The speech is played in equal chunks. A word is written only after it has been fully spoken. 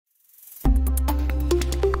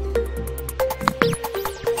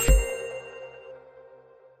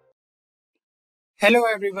Hello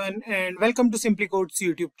everyone and welcome to SimpliCode's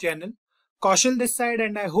YouTube channel. Kaushal this side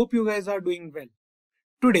and I hope you guys are doing well.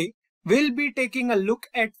 Today we'll be taking a look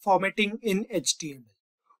at formatting in HTML.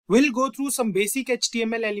 We'll go through some basic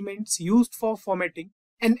HTML elements used for formatting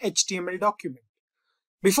an HTML document.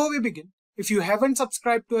 Before we begin, if you haven't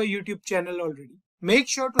subscribed to our YouTube channel already, make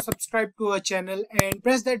sure to subscribe to our channel and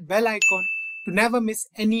press that bell icon to never miss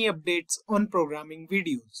any updates on programming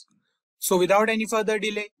videos. So without any further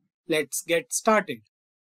delay, let's get started.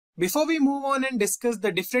 Before we move on and discuss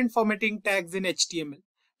the different formatting tags in HTML,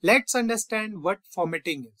 let's understand what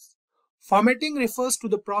formatting is. Formatting refers to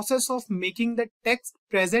the process of making the text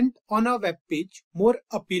present on a web page more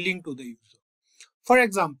appealing to the user. For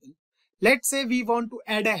example, let's say we want to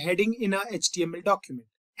add a heading in our HTML document,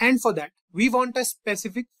 and for that we want a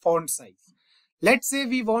specific font size. Let's say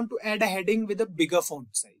we want to add a heading with a bigger font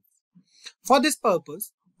size. For this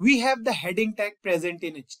purpose, we have the heading tag present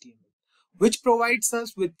in HTML, which provides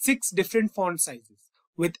us with 6 different font sizes,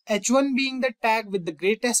 with H1 being the tag with the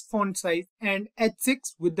greatest font size and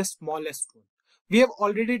H6 with the smallest one. We have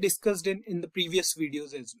already discussed in the previous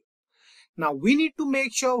videos as well. Now we need to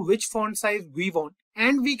make sure which font size we want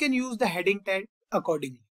and we can use the heading tag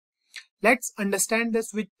accordingly. Let's understand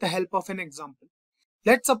this with the help of an example.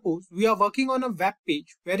 Let's suppose we are working on a web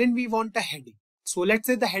page wherein we want a heading. So let's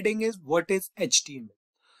say the heading is what is HTML.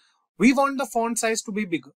 We want the font size to be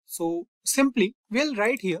bigger. So simply we'll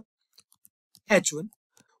write here H1.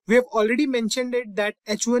 We have already mentioned it that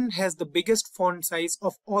H1 has the biggest font size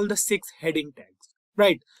of all the 6 heading tags,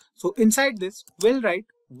 right? So inside this we'll write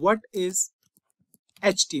what is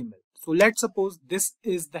HTML. So let's suppose this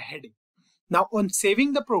is the heading. Now on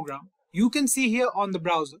saving the program, you can see here on the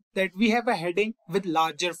browser that we have a heading with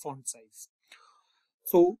larger font size.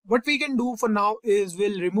 So what we can do for now is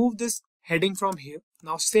we'll remove this heading from here.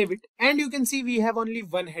 Now save it and you can see we have only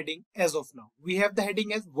one heading as of now. We have the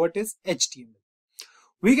heading as what is HTML.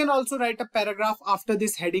 We can also write a paragraph after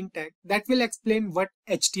this heading tag that will explain what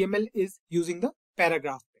HTML is using the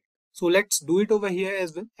paragraph tag. So let's do it over here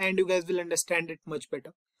as well and you guys will understand it much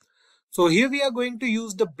better. So here we are going to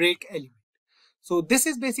use the break element. So this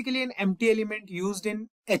is basically an empty element used in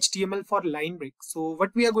HTML for line break. So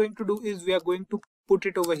what we are going to do is we are going to put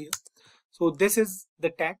it over here. So this is the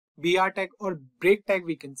tag, BR tag or break tag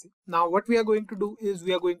we can say. Now what we are going to do is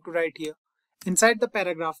we are going to write here inside the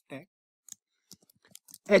paragraph tag,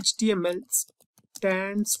 HTML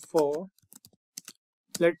stands for,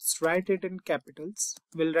 let's write it in capitals.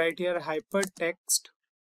 We'll write here hypertext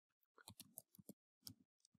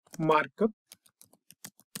markup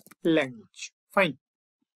language. Fine.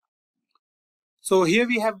 So here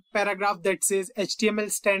we have a paragraph that says HTML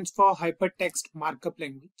stands for hypertext markup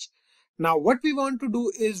language. Now what we want to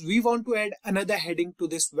do is we want to add another heading to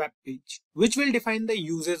this web page, which will define the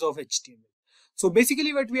uses of HTML. So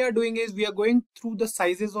basically what we are doing is we are going through the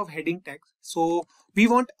sizes of heading tags. So we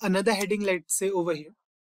want another heading, let's say over here.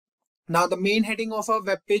 Now the main heading of our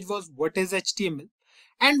web page was what is HTML,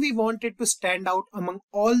 and we want it to stand out among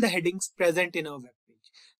all the headings present in our web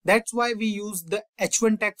page. That's why we use the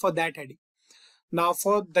H1 tag for that heading. Now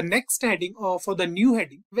for the next heading or for the new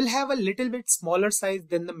heading, we'll have a little bit smaller size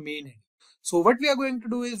than the main heading. So what we are going to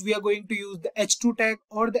do is we are going to use the H2 tag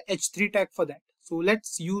or the H3 tag for that. So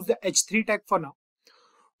let's use the H3 tag for now.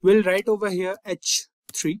 We'll write over here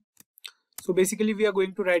H3. So basically we are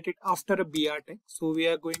going to write it after a BR tag. So we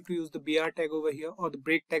are going to use the BR tag over here or the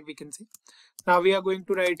break tag we can say. Now we are going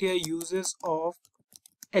to write here uses of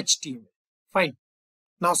HTML. Fine.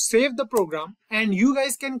 Now save the program and you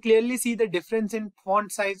guys can clearly see the difference in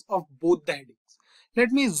font size of both the headings.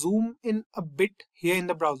 Let me zoom in a bit here in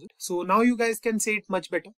the browser. So now you guys can see it much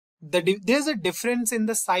better. There's a difference in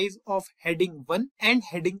the size of heading 1 and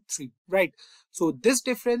heading 3, right? So this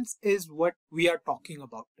difference is what we are talking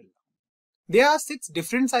about till now. There are 6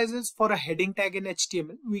 different sizes for a heading tag in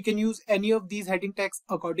HTML. We can use any of these heading tags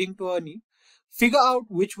according to our need. Figure out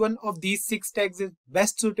which one of these 6 tags is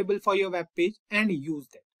best suitable for your web page and use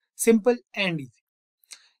them. Simple and easy.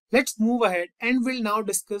 Let's move ahead and we'll now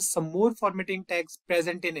discuss some more formatting tags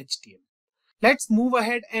present in HTML.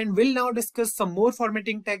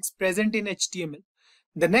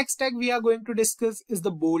 The next tag we are going to discuss is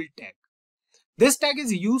the bold tag. This tag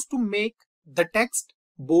is used to make the text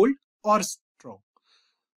bold or strong.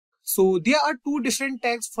 So there are 2 different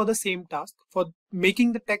tags for the same task for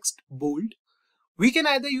making the text bold. We can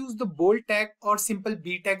either use the bold tag or simple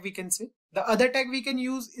B tag we can say. The other tag we can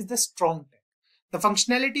use is the strong tag. The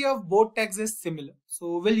functionality of both tags is similar.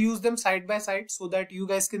 So we'll use them side by side so that you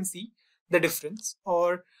guys can see the difference,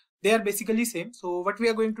 or they are basically same. So what we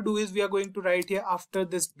are going to do is we are going to write here after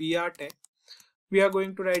this BR tag, we are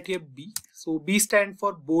going to write here B. So B stands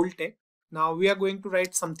for bold tag. Now we are going to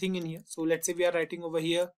write something in here. So let's say we are writing over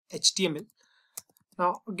here HTML.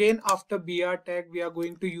 Now again after BR tag we are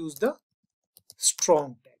going to use the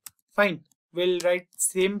strong tag. Fine. We'll write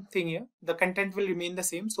same thing here. The content will remain the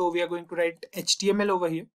same. So we are going to write HTML over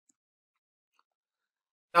here.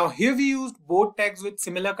 Now here we used both tags with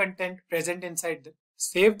similar content present inside them.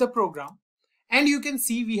 Save the program. And you can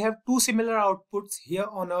see we have two similar outputs here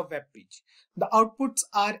on our web page. The outputs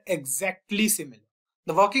are exactly similar.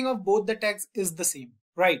 The working of both the tags is the same,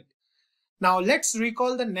 right? Now let's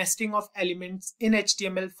recall the nesting of elements in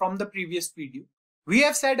HTML from the previous video. We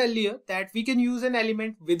have said earlier that we can use an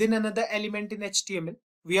element within another element in HTML.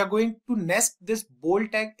 We are going to nest this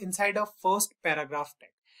bold tag inside our first paragraph tag.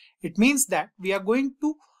 It means that we are going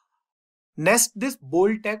to nest this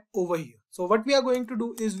bold tag over here. So what we are going to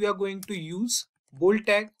do is we are going to use bold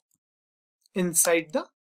tag inside the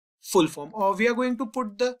full form, or we are going to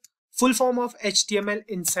put the full form of HTML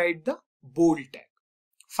inside the bold tag.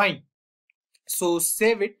 Fine. So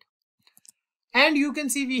save it. And you can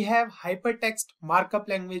see we have hypertext markup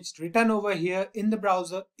language written over here in the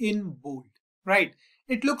browser in bold, right?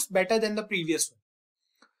 It looks better than the previous one.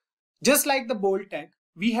 Just like the bold tag,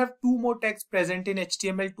 we have two more tags present in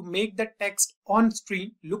HTML to make the text on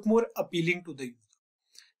screen look more appealing to the user.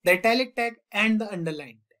 The italic tag and the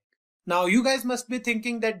underline tag. Now you guys must be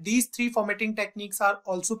thinking that these three formatting techniques are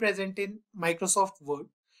also present in Microsoft Word.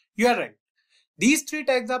 You are right. These three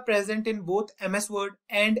tags are present in both MS Word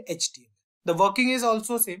and HTML. The working is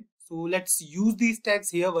also same. So let's use these tags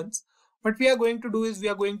here once. What we are going to do is we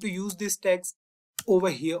are going to use these tags over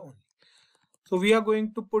here only. So we are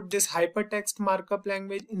going to put this hypertext markup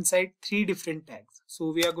language inside three different tags.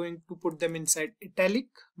 So we are going to put them inside italic,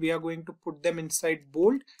 we are going to put them inside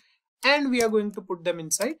bold, and we are going to put them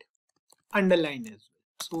inside underline as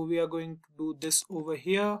well. So we are going to do this over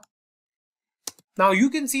here. Now you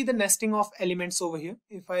can see the nesting of elements over here.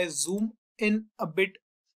 If I zoom in a bit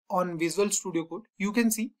on Visual Studio Code, you can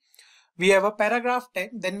see we have a paragraph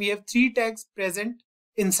tag, then we have three tags present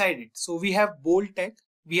inside it. So we have bold tag,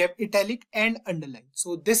 we have italic and underline.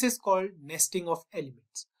 So this is called nesting of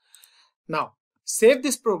elements. Now save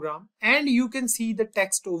this program and you can see the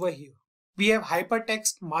text over here. We have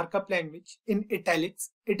hypertext markup language in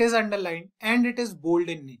italics, it is underlined and it is bold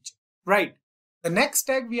in nature, right? The next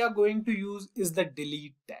tag we are going to use is the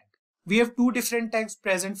delete tag. We have two different tags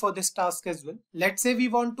present for this task as well. Let's say we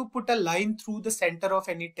want to put a line through the center of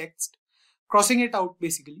any text, crossing it out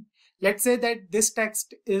basically. Let's say that this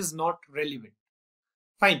text is not relevant.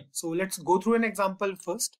 Fine. So let's go through an example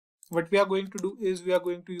first. What we are going to do is we are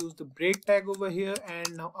going to use the break tag over here,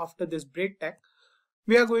 and now after this break tag,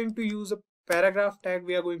 we are going to use a paragraph tag.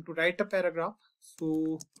 We are going to write a paragraph.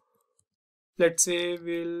 So let's say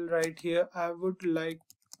we'll write here, I would like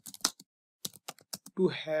to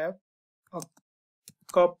have a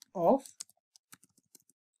cup of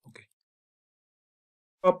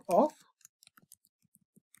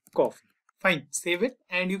coffee. Fine, save it,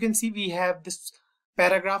 and you can see we have this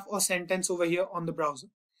paragraph or sentence over here on the browser.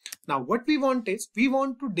 Now what we want is we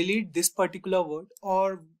want to delete this particular word,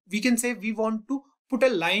 or we can say we want to put a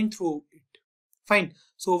line through it. Fine.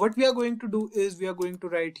 So what we are going to do is we are going to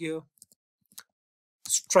write here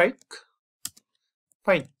strike.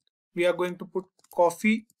 Fine. We are going to put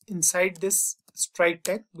coffee inside this strike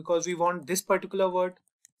tag because we want this particular word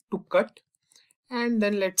to cut, and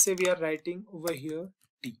then let's say we are writing over here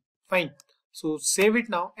tea. Fine. So save it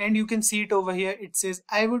now and you can see it over here. It says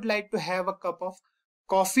I would like to have a cup of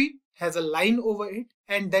coffee, has a line over it,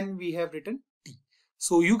 and then we have written tea.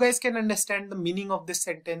 So you guys can understand the meaning of this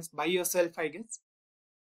sentence by yourself, I guess.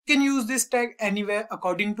 You can use this tag anywhere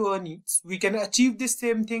according to our needs. We can achieve this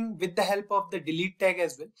same thing with the help of the delete tag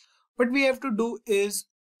as well. What we have to do is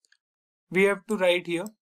we have to write here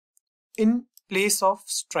in place of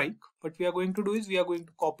strike. What we are going to do is we are going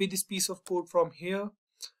to copy this piece of code from here.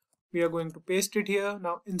 We are going to paste it here.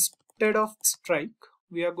 Now instead of strike,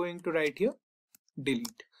 we are going to write here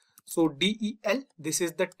delete. So del, this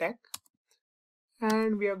is the tag,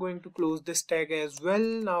 and we are going to close this tag as well.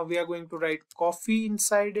 Now we are going to write coffee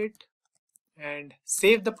inside it and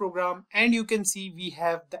save the program, and you can see we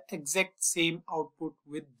have the exact same output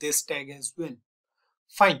with this tag as well.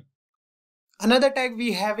 Fine. Another tag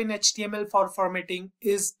we have in HTML for formatting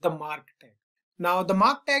is the mark tag. Now the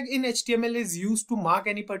mark tag in HTML is used to mark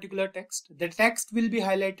any particular text. The text will be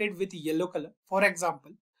highlighted with yellow color. For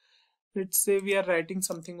example, let's say we are writing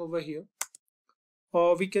something over here,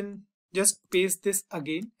 or we can just paste this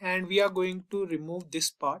again and we are going to remove this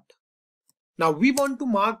part. Now we want to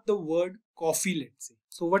mark the word coffee, let's say.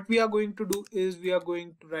 So what we are going to do is we are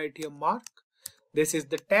going to write here mark. This is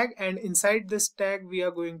the tag, and inside this tag we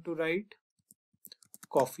are going to write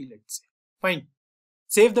coffee, let's say. Fine.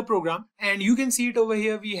 Save the program, and you can see it over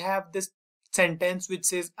here. We have this sentence which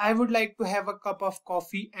says, I would like to have a cup of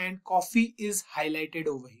coffee, and coffee is highlighted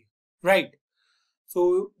over here, right?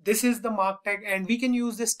 So this is the mark tag, and we can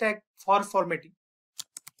use this tag for formatting.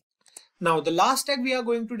 Now the last tag we are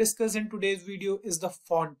going to discuss in today's video is the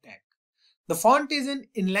font tag. The font is an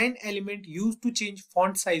inline element used to change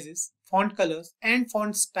font sizes, font colors, and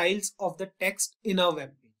font styles of the text in a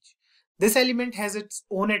web page. This element has its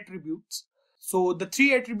own attributes. So the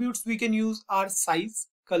three attributes we can use are size,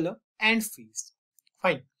 color, and face.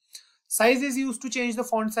 Fine. Size is used to change the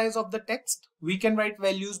font size of the text. We can write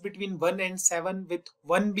values between 1 and 7, with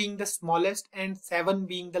 1 being the smallest and 7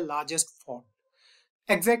 being the largest font,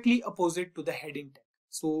 exactly opposite to the heading tag.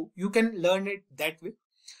 So you can learn it that way.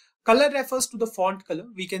 Color refers to the font color.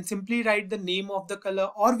 We can simply write the name of the color,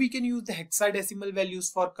 or we can use the hexadecimal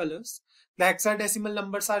values for colors. The hexadecimal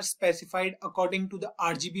numbers are specified according to the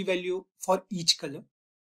RGB value for each color.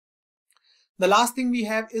 The last thing we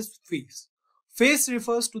have is face. Face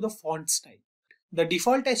refers to the font style. The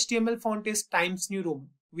default HTML font is Times New Roman.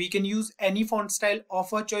 We can use any font style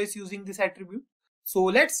of our choice using this attribute. So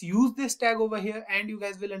let's use this tag over here, and you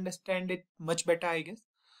guys will understand it much better, I guess.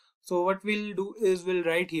 So what we'll do is we'll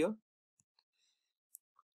write here.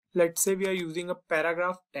 Let's say we are using a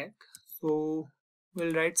paragraph tag. So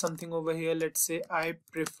we'll write something over here. Let's say I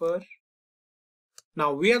prefer.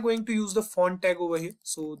 Now we are going to use the font tag over here.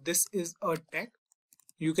 So this is a tag.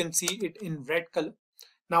 You can see it in red color.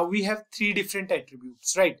 Now we have three different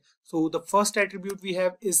attributes, right? So the first attribute we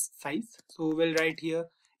have is size. So we'll write here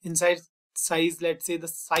inside size, let's say the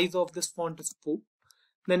size of this font is 4.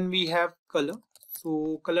 Then we have color.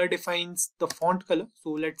 So color defines the font color.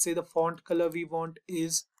 So let's say the font color we want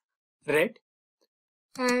is red.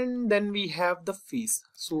 And then we have the face.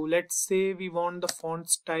 So let's say we want the font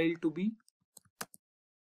style to be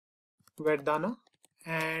Verdana,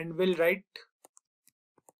 and we'll write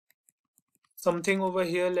something over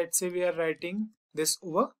here. Let's say we are writing this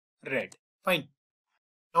over red. Fine.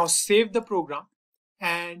 Now save the program,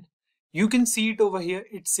 and you can see it over here.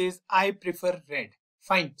 It says I prefer red.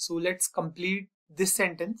 Fine. So let's complete this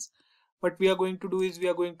sentence. What we are going to do is we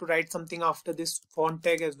are going to write something after this font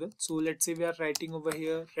tag as well. So let's say we are writing over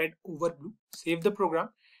here red over blue. Save the program,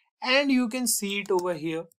 and you can see it over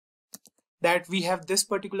here that we have this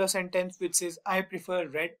particular sentence which says I prefer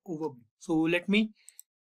red over blue. So let me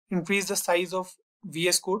increase the size of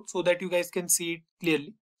VS Code so that you guys can see it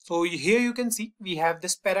clearly. So here you can see we have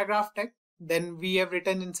this paragraph tag. Then we have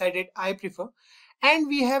written inside it I prefer, and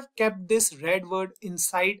we have kept this red word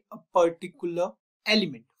inside a particular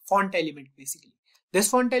element, font element basically. This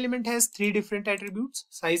font element has three different attributes: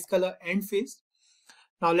 size, color, and face.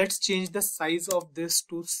 Now let's change the size of this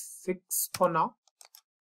to 6 for now,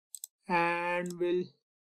 and we'll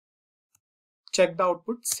check the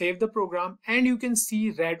output, save the program, and you can see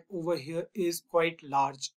red over here is quite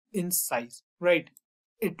large in size, right?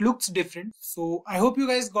 It looks different. So I hope you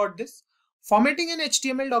guys got this. Formatting an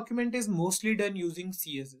HTML document is mostly done using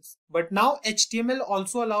CSS, but now HTML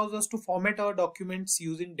also allows us to format our documents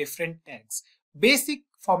using different tags. Basic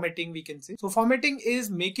formatting, we can say. So formatting is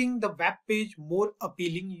making the web page more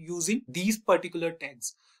appealing using these particular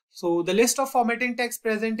tags. So the list of formatting tags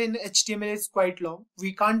present in HTML is quite long.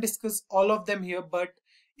 We can't discuss all of them here, but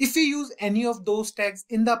if we use any of those tags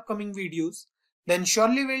in the upcoming videos, then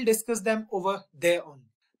surely we'll discuss them over there only.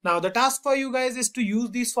 Now the task for you guys is to use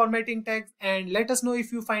these formatting tags and let us know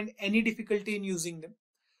if you find any difficulty in using them.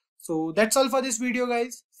 So that's all for this video,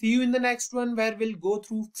 guys. See you in the next one where we'll go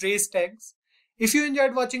through phrase tags. If you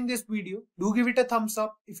enjoyed watching this video, do give it a thumbs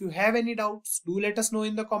up. If you have any doubts, do let us know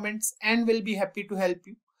in the comments and we'll be happy to help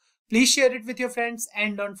you. Please share it with your friends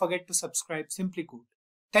and don't forget to subscribe SimpliCode.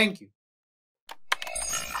 Thank you.